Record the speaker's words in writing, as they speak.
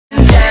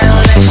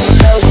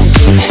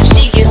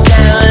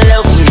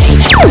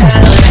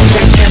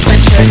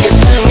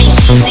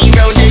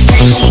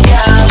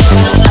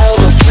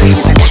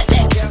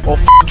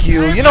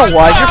You know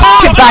what? You're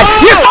fucking bad.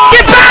 You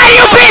fucking bad,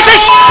 you piece of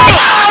shit!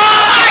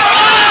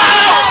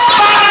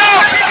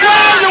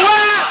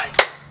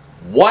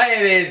 What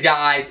it is,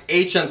 guys,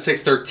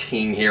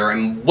 HM613 here,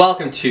 and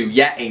welcome to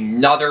yet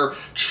another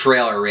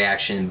trailer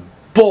reaction.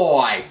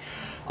 Boy,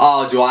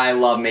 oh, do I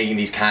love making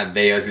these kind of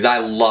videos, because I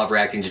love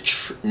reacting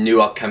to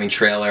new upcoming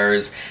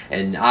trailers,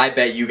 and I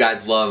bet you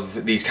guys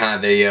love these kind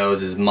of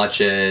videos as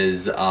much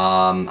as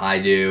I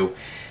do.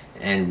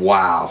 And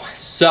wow.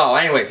 So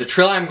anyways, the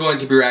trailer I'm going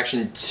to be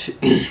reacting to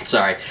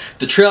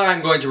the trailer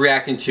I'm going to be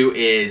reacting to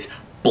is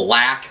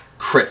Black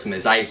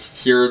Christmas. I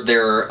hear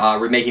they're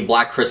remaking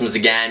Black Christmas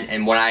again,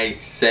 and when I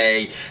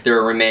say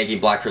they're remaking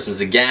Black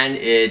Christmas again,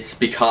 it's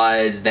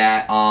because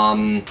that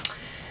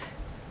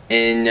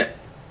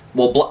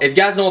if you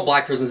guys know what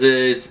Black Christmas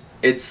is,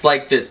 it's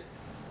like this.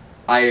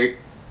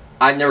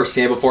 I've never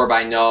seen it before, but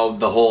I know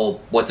the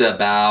whole what's it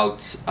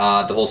about,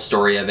 the whole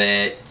story of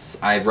it.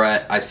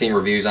 I've seen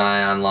reviews on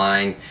it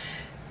online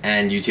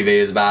and YouTube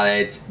videos about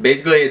it.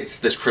 Basically, it's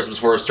this Christmas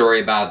horror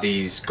story about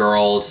these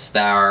girls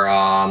that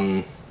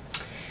are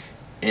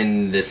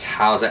in this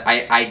house.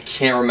 I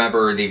can't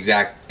remember the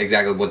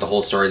exactly what the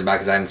whole story is about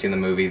because I haven't seen the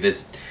movie.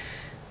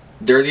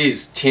 There are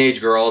these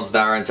teenage girls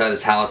that are inside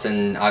this house,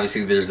 and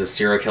obviously there's a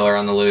serial killer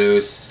on the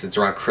loose. It's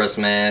around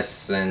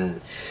Christmas,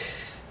 and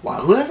wow,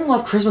 who doesn't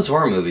love Christmas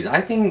horror movies? I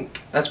think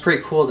that's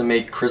pretty cool to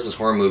make Christmas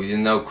horror movies,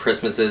 even though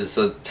Christmas is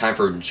a time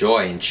for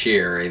joy and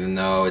cheer, even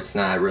though it's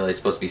not really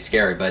supposed to be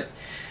scary. But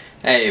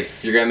hey,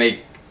 if you're gonna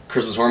make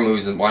Christmas horror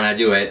movies, then why not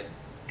do it?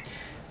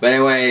 But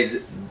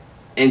anyways,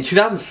 in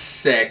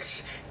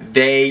 2006,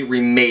 they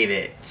remade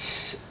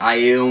it.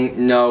 I don't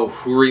know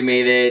who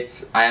remade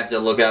it. I have to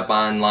look it up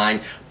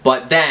online.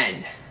 But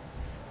then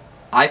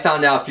I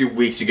found out a few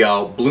weeks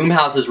ago,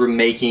 Blumhouse is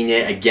remaking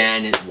it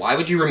again. Why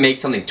would you remake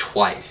something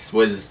twice?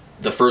 Was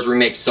the first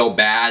remake so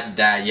bad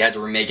that you had to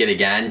remake it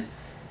again?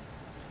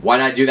 Why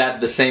not do that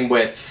the same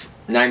with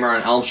Nightmare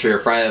on Elm Street or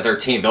Friday the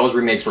 13th? Those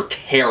remakes were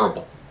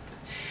terrible.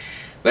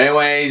 But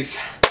anyways,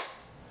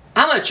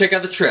 I'm gonna check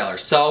out the trailer,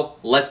 so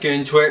let's get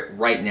into it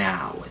right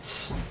now. It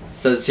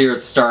says here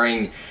it's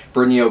starring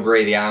Brittany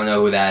O'Grady. I don't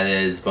know who that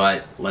is,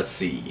 but let's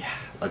see.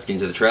 Let's get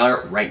into the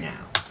trailer right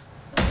now.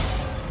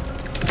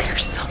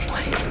 There's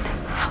someone in the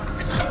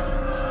house.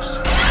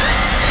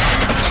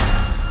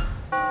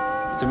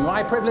 It's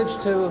my privilege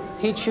to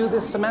teach you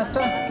this semester.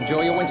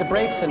 Enjoy your winter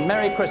breaks and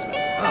Merry Christmas.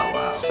 Oh,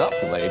 wow. What's up,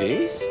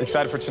 ladies?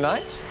 Excited for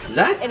tonight? Is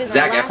that It is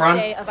Zac the last Efron?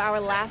 day of our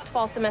last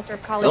fall semester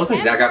of college. That looks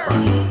like Zac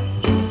Efron.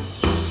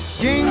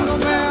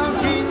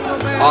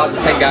 Oh, it's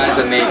the same guys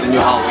that made the new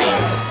Halloween.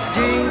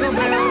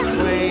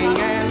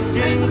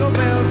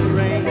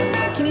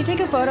 Can you take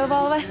a photo of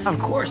all of us? Of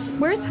course.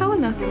 Where's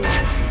Helena?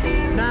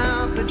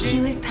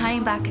 She was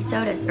patting back of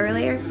sodas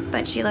earlier,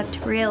 but she looked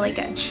really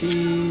good.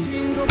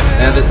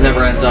 Yeah, this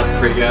never ends up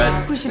pretty good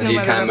in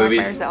these kind of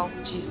movies.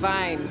 She's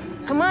fine.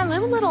 Come on,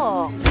 live a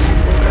little.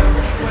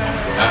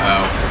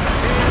 Uh-oh.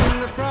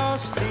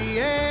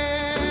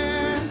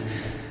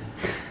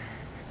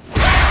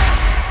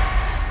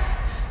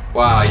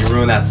 Wow, you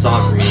ruined that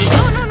song for me.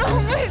 No,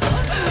 wait.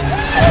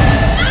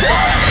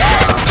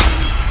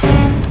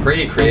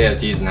 Pretty creative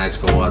to use in high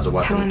school as a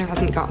weapon. Helena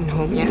hasn't gotten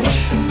home yet.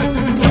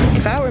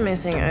 If I were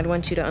missing, I'd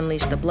want you to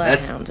unleash the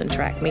bloodhounds and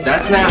track me.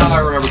 That's not how I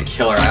remember the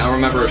killer. I don't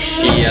remember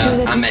she,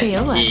 I meant he,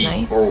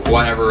 or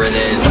whatever it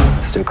is.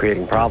 Still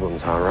creating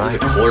problems, huh, Is right?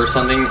 it a clue or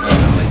something? I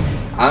don't know.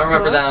 I don't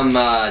remember them,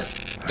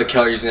 the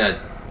killer using a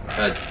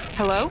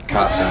Hello?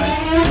 costume.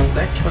 Is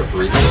that killer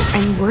breathing?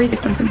 I'm worried that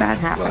something bad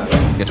happened.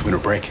 It's winter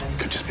break.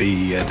 Could just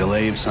be a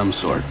delay of some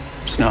sort.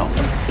 Snow.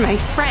 My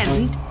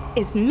friend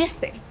is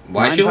missing.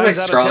 Why does she look like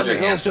Scarlett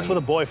Johansson? Just with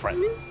a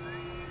boyfriend.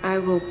 I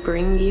will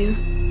bring you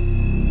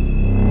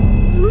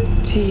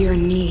to your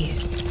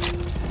knees.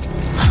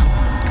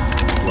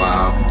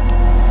 Wow.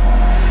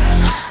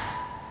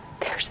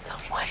 There's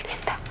someone in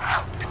the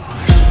house.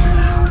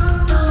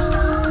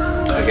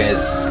 Okay,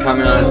 it's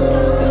coming on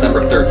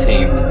December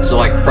 13th. So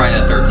like Friday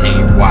the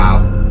 13th.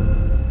 Wow.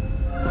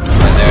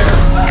 Right there.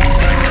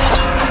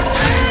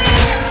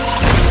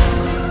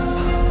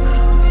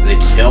 Did they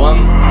kill him?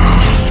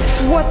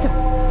 What the?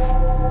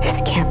 This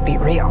can't be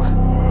real.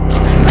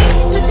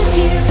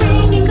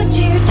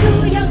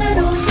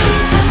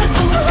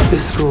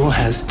 This school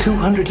has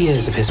 200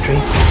 years of history.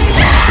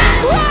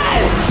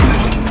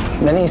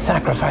 Many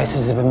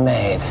sacrifices have been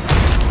made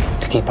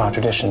to keep our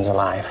traditions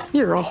alive.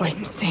 You're all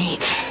insane.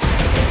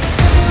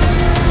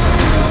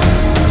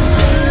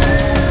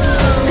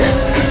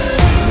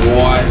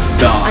 What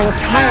the I'm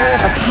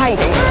tired of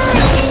hiding.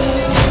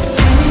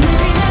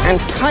 I'm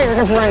tired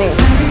of running.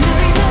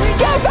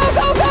 Go, go,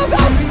 go, go, go!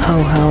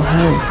 Ho, ho,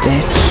 ho,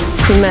 bitch.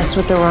 You messed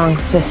with the wrong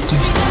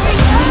sisters.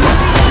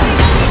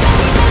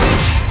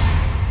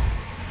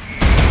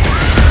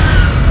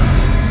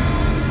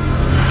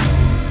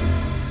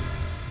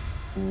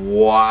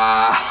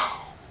 Wow.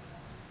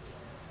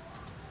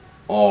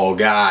 Oh,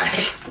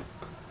 guys.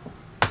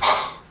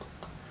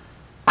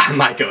 I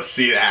might go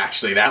see that,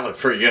 actually. That looked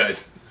pretty good.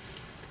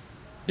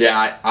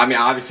 Yeah, I mean,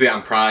 obviously,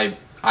 I'm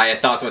I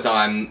thought to myself,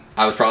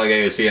 I was probably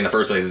gonna go see it in the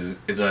first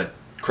place. It's a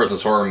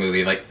Christmas horror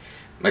movie. Like,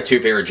 my two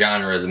favorite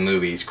genres of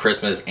movies,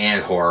 Christmas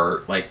and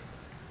horror. Like,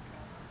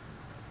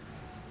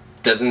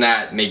 doesn't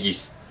that make you?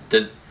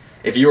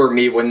 If you were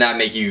me, wouldn't that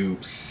make you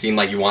seem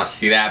like you want to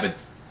see that? But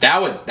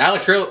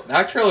that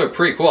trailer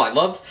pretty cool. I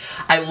love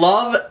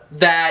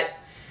that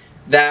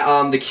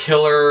the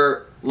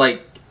killer,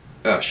 like,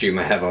 oh shoot,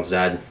 my headphones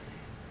died.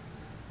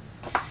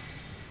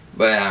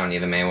 But I don't need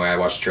them anyway. I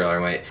watched the trailer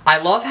anyway. I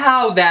love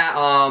how that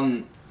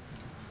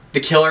the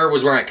killer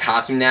was wearing a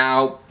costume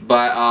now,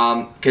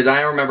 but because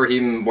I don't remember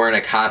him wearing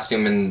a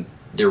costume in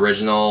the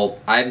original.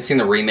 I haven't seen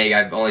the remake.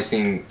 I've only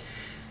seen.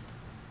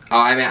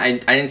 I mean, I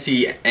didn't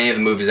see any of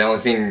the movies. I've only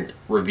seen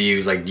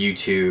reviews, like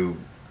YouTube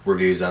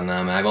reviews on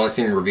them. I've only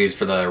seen reviews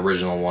for the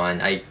original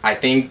one. I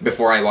think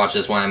before I watch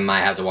this one, I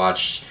might have to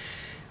watch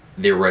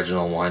the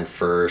original one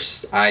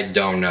first. I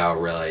don't know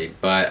really,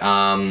 but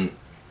I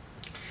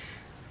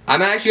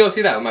might actually go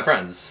see that with my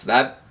friends.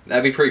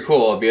 That'd be pretty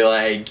cool. It'd be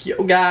like,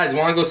 yo guys,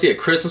 want to go see a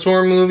Christmas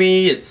horror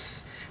movie?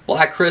 It's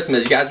Black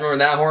Christmas. You guys remember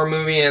that horror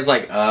movie? And it's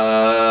like,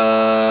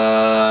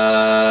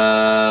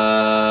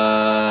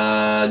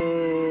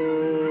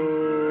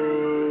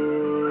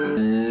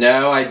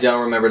 no, I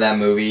don't remember that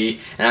movie.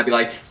 And I'd be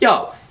like,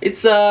 yo,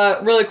 it's a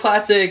really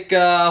classic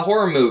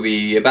horror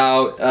movie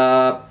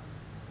about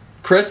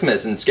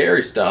Christmas and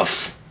scary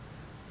stuff.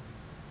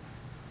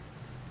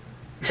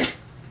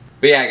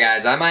 But yeah,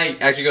 guys, I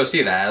might actually go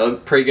see that. It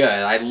looked pretty good.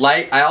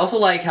 I also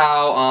like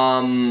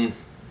how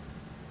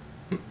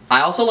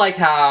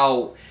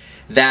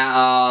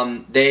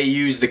that they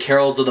use the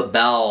carols of the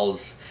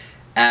bells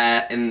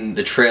in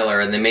the trailer,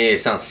 and they made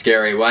it sound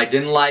scary. What I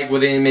didn't like,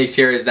 what they didn't make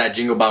scary, is that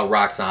Jingle Bell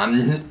Rock song.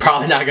 I'm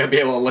probably not gonna be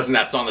able to listen to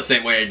that song the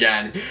same way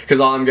again, because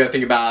all I'm gonna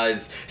think about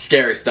is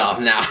scary stuff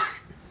now.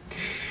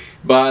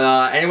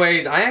 But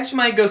anyways, I actually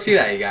might go see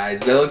that, you guys.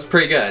 That looks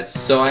pretty good.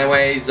 So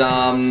anyways,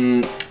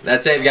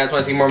 that's it. If you guys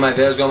want to see more of my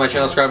videos, go on my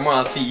channel, subscribe more.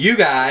 I'll see you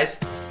guys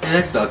in the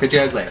next video. Catch you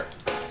guys later.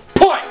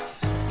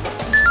 Points!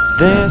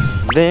 This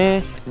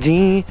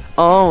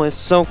video is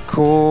so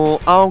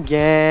cool, oh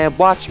yeah,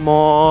 watch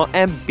more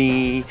and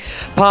be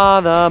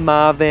part of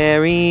my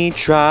very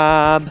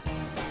tribe.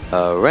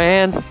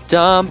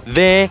 Random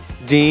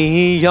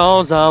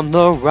videos on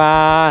the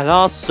right,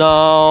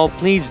 also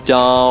please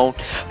don't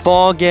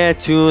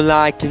forget to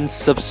like and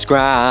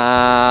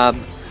subscribe.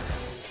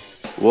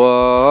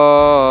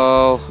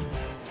 Whoa,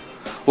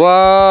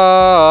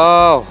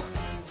 whoa,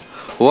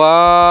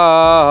 whoa.